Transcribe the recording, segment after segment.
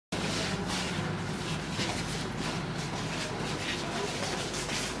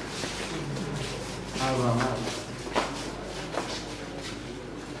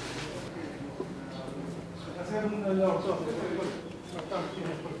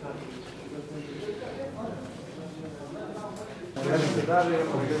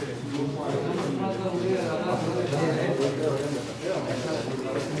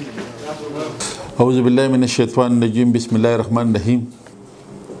اعوذ باللہ من الشیطان الرجیم بسم اللہ الرحمن الرحیم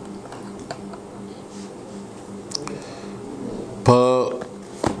په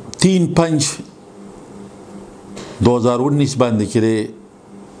 3/5/2019 باندې کې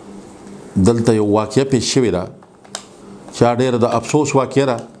دلته یو واقعه پیښ شوې ده چې ډېره د افسوس واقعه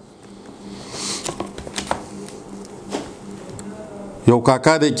ده. یو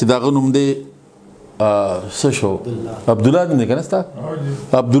کاکا دی چې دغه نوم دی څه شو عبدالله نوم دی که نه ستا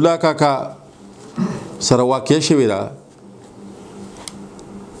عبدالله کاکا سره واقعه شوې ده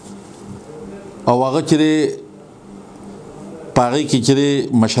او هغه چې دی په هغې کې چې دی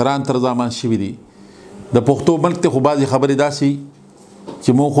مشران تر زامان شوي دي. د پښتو ملک ته خو بعضې خبرې داسې چې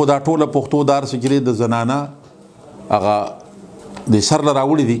موږ خو دا ټوله پښتو دار چې دی د زنانه هغه د سر له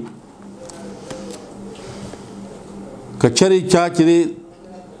راوړي دي. که چېرې چا چې دی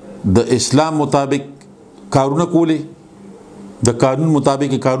د اسلام مطابق کارونه کولی د قانون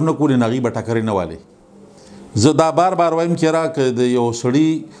مطابق کارونه کولی نه هغوی به ټکرې نه والي. زه دا بار بار وایم چې را که د یو سړي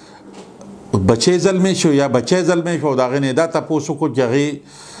بچی زلمی شو یا بچی زلمی شو د هغې نه دا تپوس وکړو چې هغې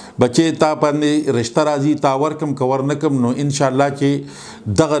بچی تا باندې رشته راځي تا ورکم که ورنکم نو انشاءالله چې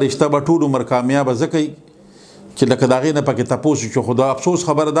دغه رشته به ټول عمر کامیابه ځکه چې لکه د هغې نه پکې تپوس وشو. خو د افسوس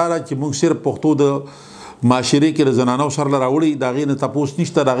خبره دا ده چې موږ صرف پښتو د معاشرې کې د زنانو سر له راوړي د هغې نه تپوس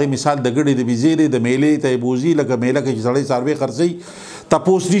نشته. د هغې مثال د ګډې د ویزې دی د میلې ته یې بوځي لکه میله کې چې سړی څاروي خرڅوي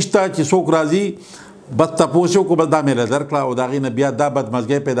تپوس نشته چې څوک راځي بد تپوس یې وکړو بس دا میله درکړه او د هغې نه بیا دا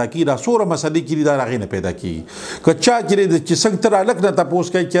بدمزګۍ پیدا کېږي. دا څومره مسلې کېږي دا د هغې نه پیدا کېږي. که چا چې څنګه ته هلک نه تپوس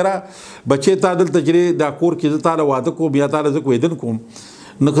کوي چې را بچې تا دلته چې دا کور کې زه تاله واده کوم بیا تاله زه کویدن کوم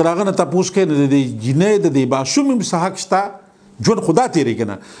نو که د هغه نه تپوس کوي نو د دې جینۍ د دې ماشوم هم څه حق شته ژوند خو دا تېرېږي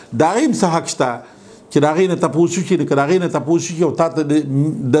نه د هغې هم څه حق شته چې د هغې نه تپوس وشي که د هغې نه تپوس وشي او تا ته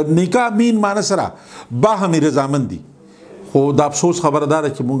د نکاح مین معنی سره با هم رضامند دي. خو د افسوس خبره دا ده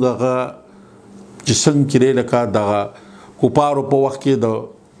چې موږ هغه چې څنګه چې دی لکه دغه کفارو په وخت کې د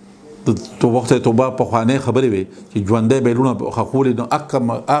وخت توبه پخوانۍ خبرې وې چې ژوندی به یې لوڼه ښخولې نو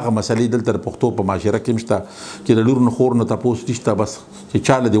هغه مسلې دلته د پښتو په معاشره کې هم شته چې د لور نه خور نه تپوس نشته بس چې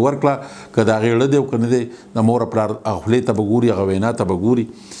چاله دې ورکړه که د هغې ړه دی او که نه دی د مور پلار هغه خولې ته به ګوري هغه وینا ته به ګوري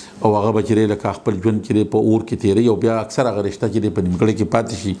او هغه به چې دی لکه خپل ژوند چې دی په اور کې تېروي او بیا اکثر هغه رشته چې دی په نیمګړې کې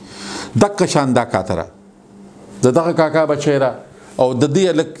پاتې شي. دقه شان دا کاتره د دغه کاکا بچی را او د دې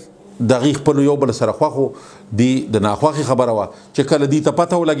هلک د هغې خپلو یو بل سره خوښ و دې د ناخوښې خبره وه چې کله دې ته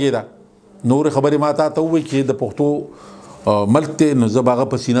پته ولګېده نورې خبرې ما تا ته ووایي چې د پښتو ملک دی نو زه به هغه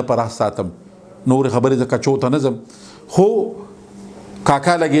په سینه پراخ ساتم نورې خبرې زه کچو ته نه ځم. خو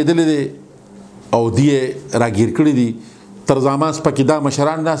کاکا لګېدلی دی او دې یې راګیر کړي دي تر زامان پکې دا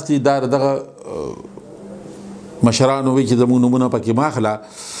مشران ناست دي دا دغه مشران وایي چې زموږ نومونه پکې مه اخله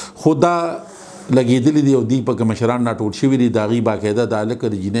خو دا لګېدلی دي او دوی پکې مشران راټول شوي دي د هغې باقاعده د هلک د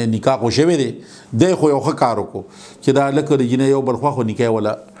جینۍ نکاح خو شوی دی دی خو یو ښه کار وکړو چې د هلک د جینۍ یو بل خوا خو نکاح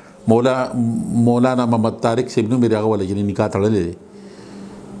وله مولانا محمد طارق صاحب نوم یې د هغه وله جینۍ نکاح تړلی دی.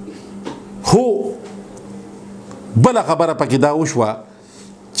 خو بله خبره پکې دا وشوه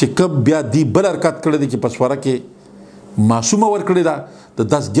چې کب بیا دی بل حرکت کړی دی چې په سوره کې معصومه ورکړې ده د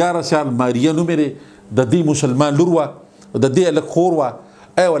 10-11 سال ماریه نوم یې د دې مسلمان لور وه د دې هلک خور وه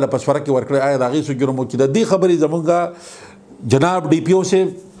آیا ولا په سوره کې ورکړی آیا د هغې څه جرم وکړي. د دې خبرې زمونږ جناب ډي پي او صاحب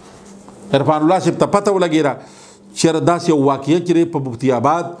عرفان الله صاحب ته پته ولګېده چېرې داسې یو واقعه چې په مفتي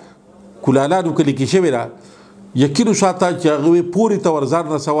آباد کلالانو کلي کې شوې ده یقین وساته چې هغوی پورې ته ورځان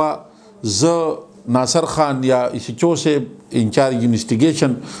رسوه. زه ناصر خان یا ایسیچو صاحب انچارج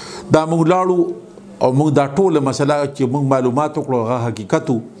انویسټیګیشن دا موږ لاړو او موږ دا ټوله مسله چې موږ معلومات وکړو هغه حقیقت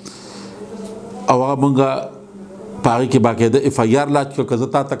و او هغه موږ په هغې کې باقاعده اف آی آر لاچ کړه. که زه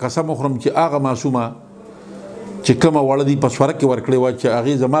تا ته قسم وخورم چې هغه معصومه چې کومه وړه دي په سوره کې ورکړې وه چې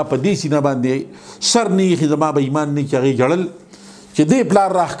هغې زما په دې سینه باندې سر نه ایښي زما به ایمان نه چې هغې ژړل چې دې پلار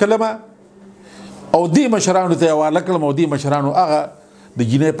راښکلمه او دې مشرانو ته یې حواله کړم او دې مشرانو هغه د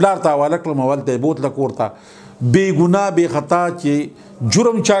جینۍ پلار ته حواله کړم او هلته یې بوتله کور ته بې ګناه بې خطا چې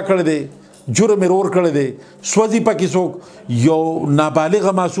جرم چا کړی دی جرم یې رور کړی دی سوځي پکې څوک یو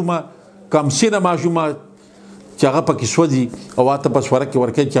نابالغه معصومه کم سنه معصومه چې هغه پکې سوځي او هغه ته په سوره کې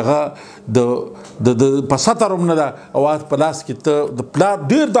ورکوي چې هغه د په سطر هم نه ده او هغه په لاس کې ته د پلار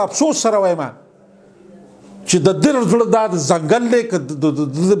ډېر د افسوس سره وایم چې د دې زړه دا د ځنګل دی که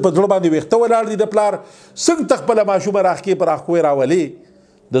په زړه باندې ویښته ولاړ دي د پلار څنګه ته خپله ماشومه راښکې په راښکوی راولې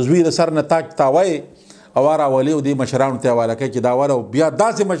د زوی د سر نه تاج تاوی او راولي او دې مشرانو ته حواله کوي چې دا والا بیا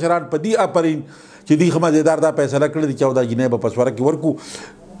داسې مشران په دې آفرین چې دوی ښه مزېدار دا فیصله کړې دي چې او دا جینۍ به په سوره کې ورکو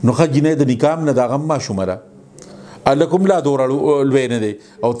نو ښه جینۍ د نکام نه د هغه هم ماشومه ده هلک هم لا دومره لوی نه دی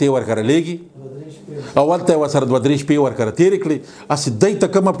او ته یې ورکره لیږي اول ته یې ورسره 2-3 شپې ورکره تېرې کړې هسې دی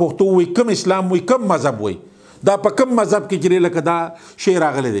ته کومه پښتو وایي کوم اسلام وایي کوم مذهب وایي دا په کوم مذهب کې چې لکه دا شی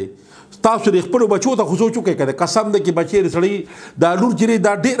راغلی دی تاسو د خپلو بچو ته خو سوچ وکړئ که د قسم ده چې بچی د سړي دا لور چې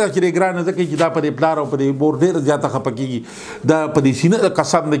دا ډېره چې ګرانه ځکه چې دا په دې پلار او په دې مور ډېره زیاته خفه کېږي دا په دې سینه د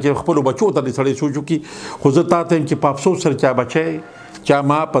قسم ده چې خپلو بچو ته د سړی سوچ وکړي خو زه تا ته یم چې په افسوس سره چا بچی چا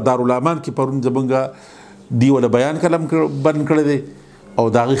ما په دارالامان کې پرون زمونږ دی وله بیان کلم بند کړی دی او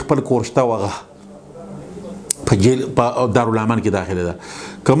د هغې خپل کور شته و هغه په جیل په دارالامان کې داخله ده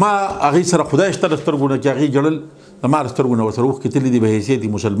که ما هغې سره خدای شته د سترګو نه چې هغې جړل د ما له سترګو نه ورسره اوښکې تللي دي په حیثیت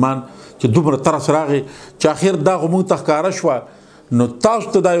مسلمان چې دومره طرس راغی چې اخر دا خو موږ ته ښکاره شوه نو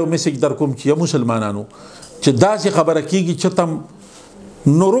تاسو ته دا یو میسج در کوم چې یا مسلمانانو چې داسې خبره کېږي چې تم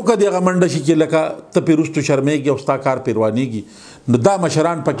نو روکه د هغه منډه شي چې لکه ته پرې وروستو شرمېږي او ستا کار پرې روانېږي نو دا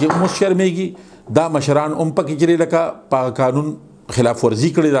مشران پکې هم اوس شرمېږي دا مشران هم پکې چې لکه په قانون خلاف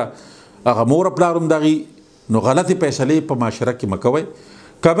ورزي کړې ده هغه مور پلار هم د هغې نو غلطې فیصلې په معاشره کې مه کوئ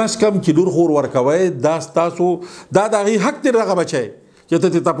کم از کم چې لور خور ورکوئ دا ستاسو دا د هغې حق دی دغه بچی چې ته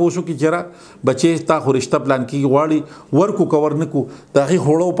ترې تپوس وکړي چې یاره بچی ستا خو رشته پلان کېږي غواړي ورکو که ور نه کړو د هغې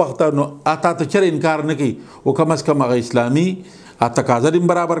خوړه وپخته نو تا ته چېرې انکار نه کوي او کم از کم هغه اسلامي تقاضا دې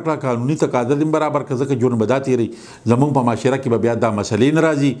برابر کړه قانوني تقاضا دې برابر کړه ځکه ژوند به دا تېروي زموږ په معاشره کې به بیا دا مسلې نه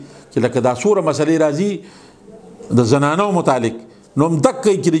راځي چې لکه دا څومره مسلې راځي د زنانو متعلق نو هم دک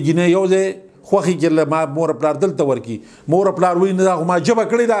کوي چې د جینۍ یو ځای خوښي چې ما مور پلار دلته ورکي مور پلار وایي نه دا خو ما ژبه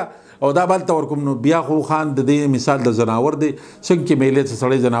کړې ده او دا بلته ورکوم نو بیا خو خان د دې مثال د زناور دی څنګه چې میلې ته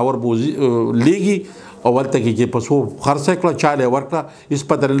سړی زناور لیږي او ورته کې چې په څو خرڅه کړه چاله ورکړه هېڅ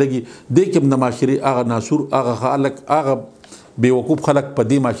پته نه لګي دې کې هم د معاشرې هغه ناسور هغه خلک هغه بېوقوف خلک په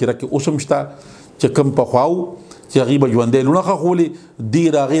دې معاشره کې اوس هم شته چې کوم پخوا و چې هغې به ژوندی لوڼه ښخولي دې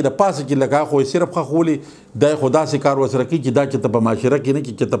د هغې د پاسه چې لکه خو یې صرف ښخولي دا یې خو داسې کار ورسره کوي چې دا چې ته په معاشره کې نه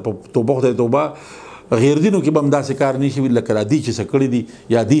چې ته په توبه خدای توبه غیر دینو کې به هم داسې کار نه شي لکه را دي چې څه کړي دي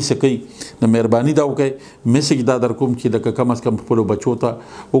یا دي څه کوي نو مهرباني دا وکړئ میسج دا در کوم چې لکه کم از کم خپلو بچو ته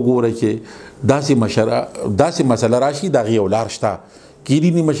وګورئ چې داسې مسله راشي د هغې یو لار شته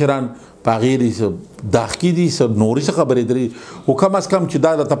کېدي مشران په هغې دې داغ کې دي څه نورې څه خبرې درې خو کم از کم چې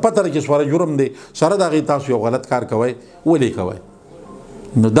دا درته پته ده چې سوره جرم دی سره د هغې تاسو یو غلط کار کوئ ولې کوئ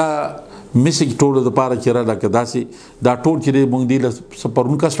نو دا میسج ټولو دپاره چې را لکه داسې دا ټول چې دی موږ دې له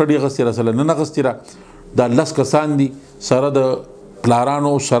پرون کس سټډي اخیستې را سره نن اخیستې را دا 10 کسان دي سره د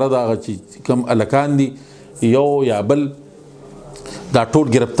پلارانو سره د هغه چې کوم هلکان دي یو یا بل دا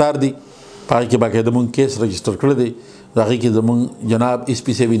ټول گرفتار دي په هغې کې باقاعده موږ کیس رجسټر کړی دی د هغې کې زموږ جناب اس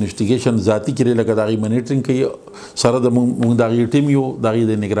پی صاحب انویسټیګیشن ذاتي کړی لکه د هغې منیټرنګ کوي سره د موږ د هغې ټیم یو د هغې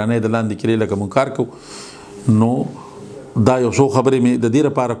د نګرانۍ د لاندې کړی لکه موږ کار کوو نو دا یو څو خبرې مې د دې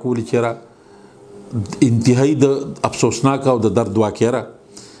لپاره کولې چې را انتهایی د افسوسناک او د درد واقعه را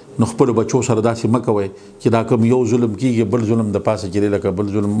نو خپلو بچو سره داسې مه کوئ چې دا کوم یو ظلم کېږي بل ظلم د پاسه کړی لکه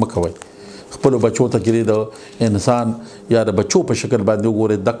بل ظلم مه کوئ خپلو بچو ته کړی د انسان یا د بچو په شکل باندې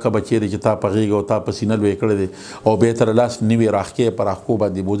وګورئ دقه بچی دی چې تا په غېږ او تا په سینه لوی کړی دی او بهتره لاس نوې راښکې په راښکو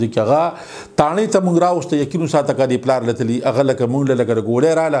باندې بوځي چې هغه تاڼې ته موږ راوسته یقین وساته که دې پلار له تلي هغه لکه موږ له لکه د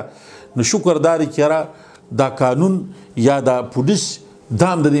ګوړی راله نو شکر دا دی چې یاره دا قانون یا دا پولیس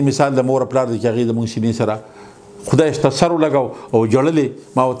دا هم د دې مثال د مور پلار دی چې هغې زموږ سینې سره خدای شته سر ولګو او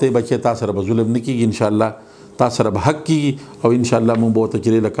جړلې ما ورته بچی تا سره به ظلم نه کېږي انشاءالله تا سره به حق کېږي او انشاءالله موږ به ورته چې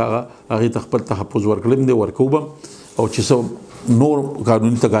لکه هغه هغې ته خپل تحفظ ورکړی دی ورکوو به او چې څه نور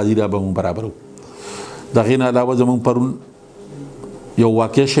قانوني تقاضي را به موږ برابرو د هغې نه علاوه زموږ پرون یو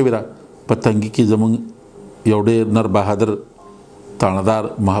واقع شوې ده په تنګي کې زموږ یو ډېر نر بهادر تاڼهدار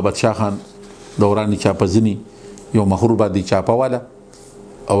محبت شاه خان دوران چاپه یو مخور باندې چاپه واله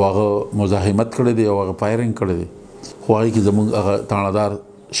او هغه مزاحمت کړی دی او هغه فایرنګ کړی دی خو هغې کې زموږ هغه تاڼهدار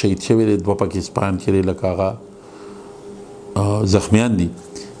شهید شوی دی 2 پاکستان کې لکه هغه زخمیان دي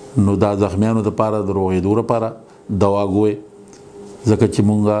نو دا زخمیانو دپاره د روغېدو لپاره دوا ګوئ ځکه چې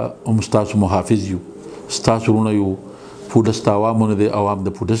مونږ هم ستاسو محافظ یو ستاسو وروڼه یو پولیس د عوامو نه دی عوام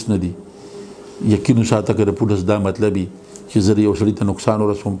د پولیس نه دي یقین وساته که د پولیس دا مطلب وي چې زه د یو سړي ته نقصان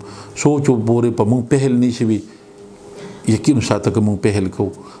ورسوم سوچ پورې په موږ پهل نه شي وي یقین وساته که موږ پهل کوو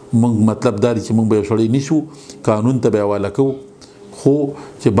موږ مطلب دا دی چې موږ به یو سړی نیسو قانون ته به حواله کوو خو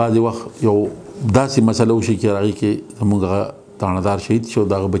چې بعضې وخت یو داسې مسله وشي چې هغې کې زموږ هغه تاڼهدار شهید شو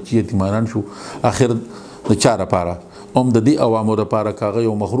د هغه بچي یتیمانان شو آخر د چا لپاره هم د دې عوامو لپاره که هغه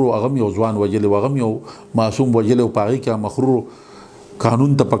یو مغرور هغه هم یو ځوان وژلی و هغه هم یو معصوم وژلی و په هغې کې هغه مغرور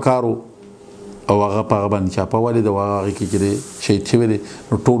قانون ته پکارو او هغه په هغه باندې چاپوالي د هغې کې چې دی شهید شوی دی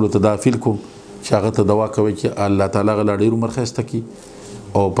نو ټولو ته دا فیل کوم چې هغه ته دعا کوئ چې الله تعالی هغه لا ډېر عمر ښایسته کړي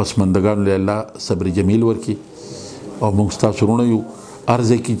او پسماندګانو له الله صبر جمیل ورکړي او موږ ستاسو وروڼه یو هر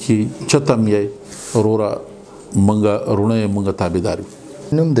ځای کې چې چته هم یې وروره موږ وروڼه یې موږ تابعدار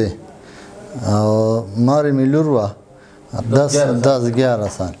یو نوم دی او مارې مې لور وه 10-11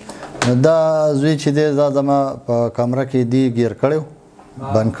 سال نو دا زوی چې دی دا زما په کمره کې دی ګیر کړی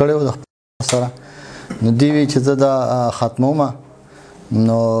و بند کړی و د خپل سره نو دی وی چې زه دا ختموم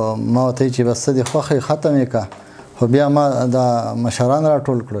نو ما ورته چې بس څه دې خوښې ختم یې که خو بیا ما دا مشران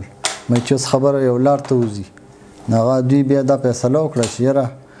راټول کړل مې چې اوس خبره یو لار ته وځي نو هغه دوی بیا دا فیصله وکړه چې یاره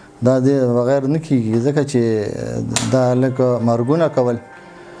دا دې بغیر نه کېږي ځکه چې دا لکه مرګونه کول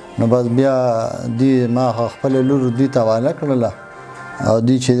نو بس بیا دوی ما خپله لور دوی ته حواله کړله او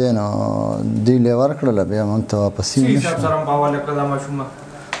دوی چې دی نو دوی لې ورکړله بیا موږ ته واپسي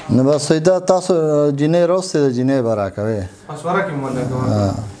نو بس دا تاسو جینۍ راوستې ده جینۍ به راکوې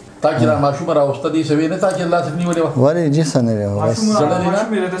تا چې را ماشومه راوسته دې سوې نه تا چې لاس نیولې وه ولې جیسه نه وې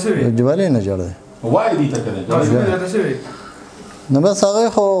ولې نه جړی وایي دې ته که نو بس هغې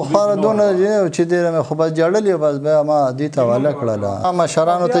خو خواره دونه جینۍ چې ډېره مې خو بس جړلې بس بیا ما دوی ته حواله کړله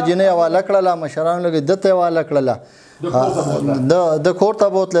مشرانو ته جینۍ حواله کړله مشرانو لږ ده ته یې حواله کړله د کور ته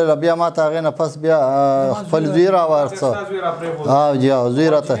بوتلله بیا ما ته هغې نه پس بیا خپل زوی راورڅه جی زوی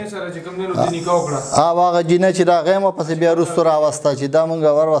راته هغه جینۍ چې د هغې مو پسې بیا وروستو راوسته چې دا مونږ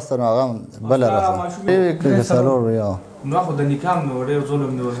وروسته نو هغه بله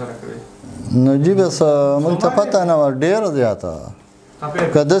نو جی بس مونږ ته پته نه وه ډېره زیاته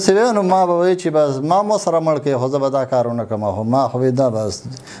که داسې وی نو ما به وایي چې بس ما مو سره مړ کړې خو زه به دا کارونه کوم خو ما خو دا بس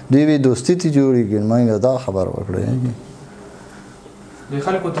دوی وی دوستي ته جوړېږي موږ دا خبر وکړې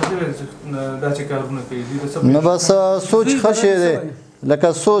نو بس سوچ ښه شی دی لکه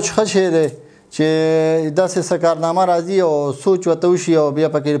سوچ ښه شی دی چې داسې څه کارنامه راځي او سوچ ورته وشي او بیا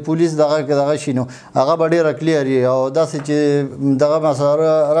پکې پولیس دغه شي نو هغه به ډېره کلیر وي او داسې چې دغه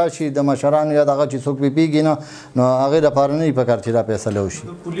مسله راشي د مشرانو یا دغه چې څوک پیږي نه نو هغې دپاره نه وي پکار چې دا فیصله وشي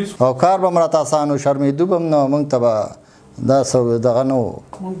او کار به م راته اسان و شرمېدو به م نه موږ ته به دا دغه نه و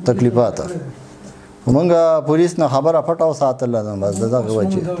تکلیفات موږ پولیس نه خبره پټه وساتله نو بس د دغه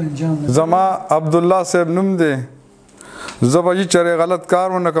وجې زما عبدالله صاحب نوم دی زه به چېرې غلط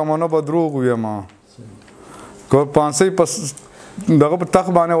کار ونه کوم نه به دروغ ویم که پانسۍ په دغه په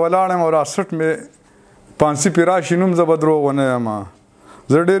تخت باندې ولاړ یم او راسټ مې پانسي پې راشي نوم زه به دروغ ونه یم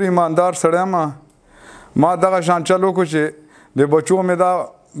زه ډېر ایماندار سړی یم ما دغه شان چل وکړو چې د بچو مې دا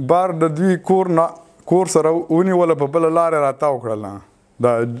بار د دوی کور سره ونیوله په بله لارې راتاو کړله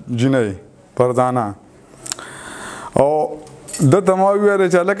دا جینۍ پردانه او ده ته ما وویل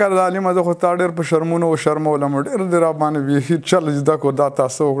چې هلکه ظالمه زه خو تا ډېر په شرمونو وشرمولم ډېر دې راباندې بیخي چل زده کړو دا تا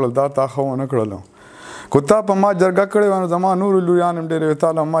څه وکړل دا تا ښه ونه کړل خو تا په ما جرګه کړې وه نو زما نورو لوریان هم ډېرې وې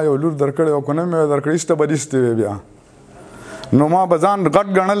تا له ما یو لور درکړې وه که نه مې درکړې ایسته به لیستې وې بیا نو ما به ځان غټ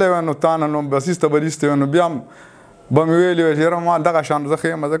ګڼلی وی نو تا نه نو بس ایسته به لیستې وې نو بیا به مې ویلې وې چې یاره ما دغه شان زه ښه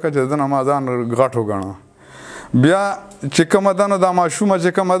یم ځکه چې زه نه ما ځان غټ وګڼه بیا چې کومه ده نو دا ماشومه چې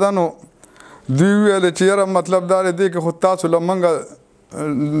کومه ده نو دوی ویل چې یاره مطلب دا دی که خو تاسو له موږ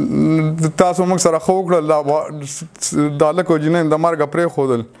سره ښه وکړل دا هلک او جینۍ د مرګه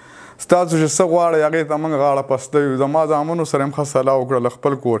پرېښودل ستاسو چې څه غواړئ هغې ته موږ غاړه پسته یو زما زامنو سره هم ښه سلا وکړله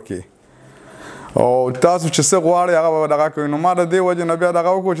خپل کور کې او تاسو چې څه غواړئ هغه به دغه کوئ نو ما د دې وجې نه بیا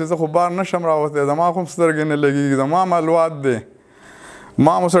دغه وکړو چې زه خو بار نه شم راوتلی زما خو هم سترګې نه لګېږي زما معلومات دی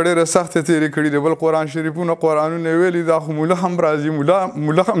ما مو سره ډېرې سختې تېرې کړي دي بل قرآن شریفونه قرآنونه یې ویلي دا خو موله هم راځي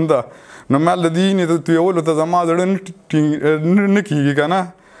موله هم ده نو مال د دې یینې تویولو ته زما زړه نه کېږي که نه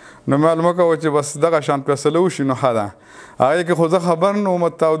نو مال مه کوه چې بس دغه شان فیصله وشي نو ښه ده هغې کې خو زه خبر نه وم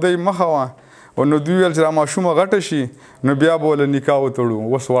تودۍ مخه وه او نو دوی ویل چې دا ماشومه غټه شي نو بیا به له نکاح وتړو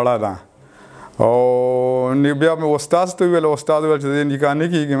اوس وړه ده او بیا مې استاد ته وویل استاد وویل چې دې نکاح نه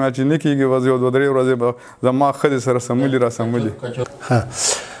کېږي ما چې نه کېږي بس یو 2-3 ورځې به زما ښځې سره سمولي را سمولي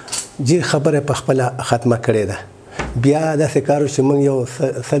جی خبره په خپله ختمه کړې ده بیا داسې کار چې موږ یو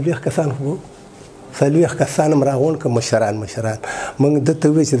 40 کسان وو 40 کسان هم راغونډ کړه مشران موږ ده ته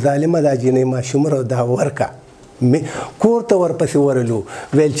وویل چې ظالمه دا جینۍ ماشومه دا ورکه کور ته ورپسې ورلو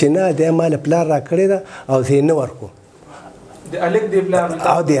ویل چې نه دی ما له پلار را کړې ده او زه یې نه ورکو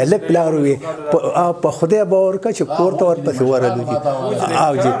د هلک پلار وي په خدای به ورکړه چې کور ته ورپسې ورلو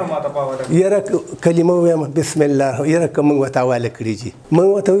او جي یاره کلمه ووایم بسم الله یاره که موږ ورته حواله کړي جي موږ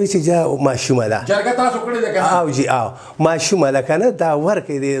ورته ووایو چې جا ماشومه ده او جي او ماشومه ده که نه دا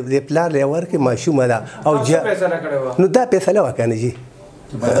ورکړئ د پلار له یې ورکړئ ماشومه ده او نو دا فیصله وه که نه جي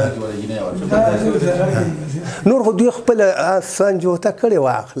نور خو دوی خپل سنجوته کړې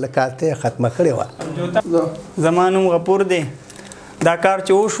وه لکاته یې ختمه کړې وه. زما نوم غفور دی. دا کار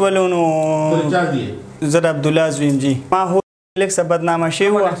چې وشولو نو زه د عبدالله زوی یم جي. ما هو لږ څه بدنامه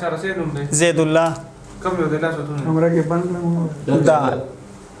شوې وه. زید الله دا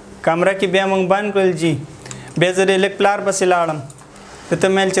کمره کې بیا موږ بند کړل جي. بیا زه د لږ پلار پسې لاړم. ته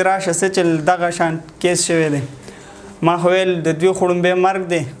مې ویل چې راشه څه چې دغه شان کیس شوی دی. ما خو ویل د دوی خړومبی مرګ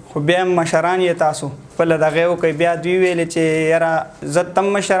دی خو بیا هم مشران یې تاسو خپله دغې وکئ. بیا دوی ویلې چې یاره زه ته هم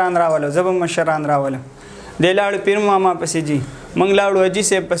مشران راولم زه به مشران راولم. دی لاړو پیر ماما پسې جي. موږ لاړو حاجي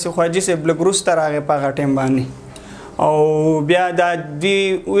صاحب پسې خو حاجي صاحب لږ وروسته راغی په هغه ټایم باندې. او بیا دا دوی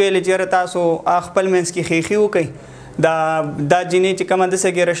ویلې چې یاره تاسو خپل منځ کې ښیښي وکئ. دا جینۍ چې کومه داسې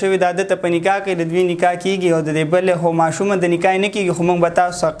ګیره شوې دا ده ته په نکاح کوي د دوی نکاح کېږي او د دې بلې خو ماشومه د نکاح نه کېږي خو موږ به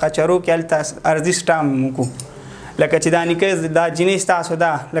تاسو قچرو کې هلته عرضي سټام وکړو لکه چې دا نکاح دا جینۍ ستاسو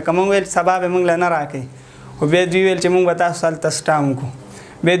ده لکه موږ ویل سبا به موږ له نه راکوي. خو بیا دوی ویل چې موږ به تاسو هلته سټام وکړو.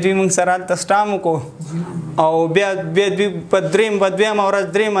 بیا دوی موږ سره هلته سټام وکړو او بیا دوی په دویمه ورځ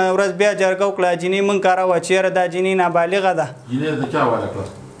بیا جرګه وکړه. جینۍ موږ کاره وه چې یاره دا جینۍ نابالغه ده.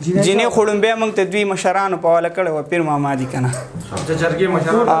 جینۍ خړومبی موږ ته دوی مشرانو په حواله کړې وه. پیر ماما دي که نه د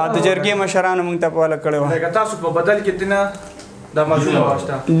جرګې مشرانو موږ ته په حواله کړې وه.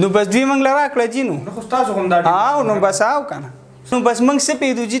 نو بس دوی موږ له راکړه جي. نو بس او که نه نو بس موږ څه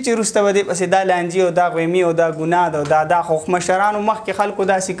پوهېدو جي چې وروسته به دې پسې دا لانجې او دا غیمي او دا ګناه ده او دا خو مشرانو مخکې خلکو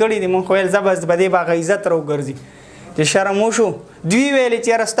داسې کړي دي. موږ خو ویل زه بس به دې به هغه عزت راوګرځي چې شرم وشو. دوی ویلې چې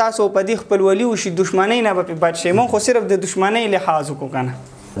یاره ستاسو په دې خپلولي وشي دښمنۍ نه به پرې بچ شئ. موږ خو صرف د دښمنۍ لحاظ وکړو که نه.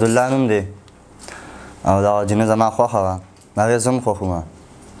 عبدالله نوم دی او دغه جینۍ زما خوښه وه هغې زه هم خوښ وم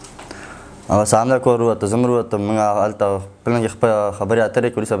او سهام د کور ووته زه هم وروتم. موږ هلته خپل منځ کې خبرې اترې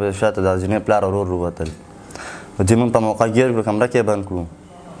کړو. وروسته به شاته د جینۍ پلار ورور ووتل. دوی موږ په موقع ګیر کړو کمره کې یې بند کړو.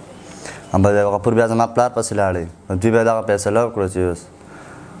 غفور بیا زما پلار پسې لاړی. دوی بیا دغه فیصله وکړه چې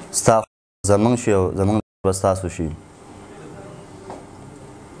ستا زموږ شي او زموږ به ستاسو شي.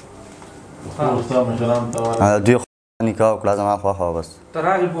 دوی نکاح وکړه زما خوښه وه. بس تر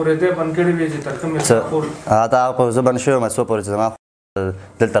هغې پورې دی بند کړې وې چې تر کومې هغه خو زه بند شوی یم څو پورې چې زما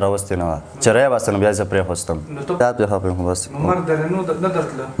دلته راوستې نه وه چې رایې باسته نو بیا زه پرېښوستم. بس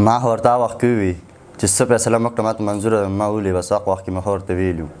ما خو ورته هغه وخت کې ووي چې څه فیصله مه کړه ما ته منظوره ما ولي. بس هغه وخت کې مې خو ورته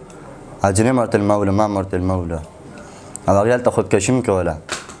ویلي وو. جینۍ مې ورته مه وله ما مې ورته مه وله. او هغې هلته خودکشي هم کوله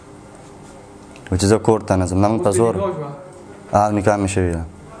چې زه کور ته نه ځم. نه موږ په زور نکاح مې شوې ده.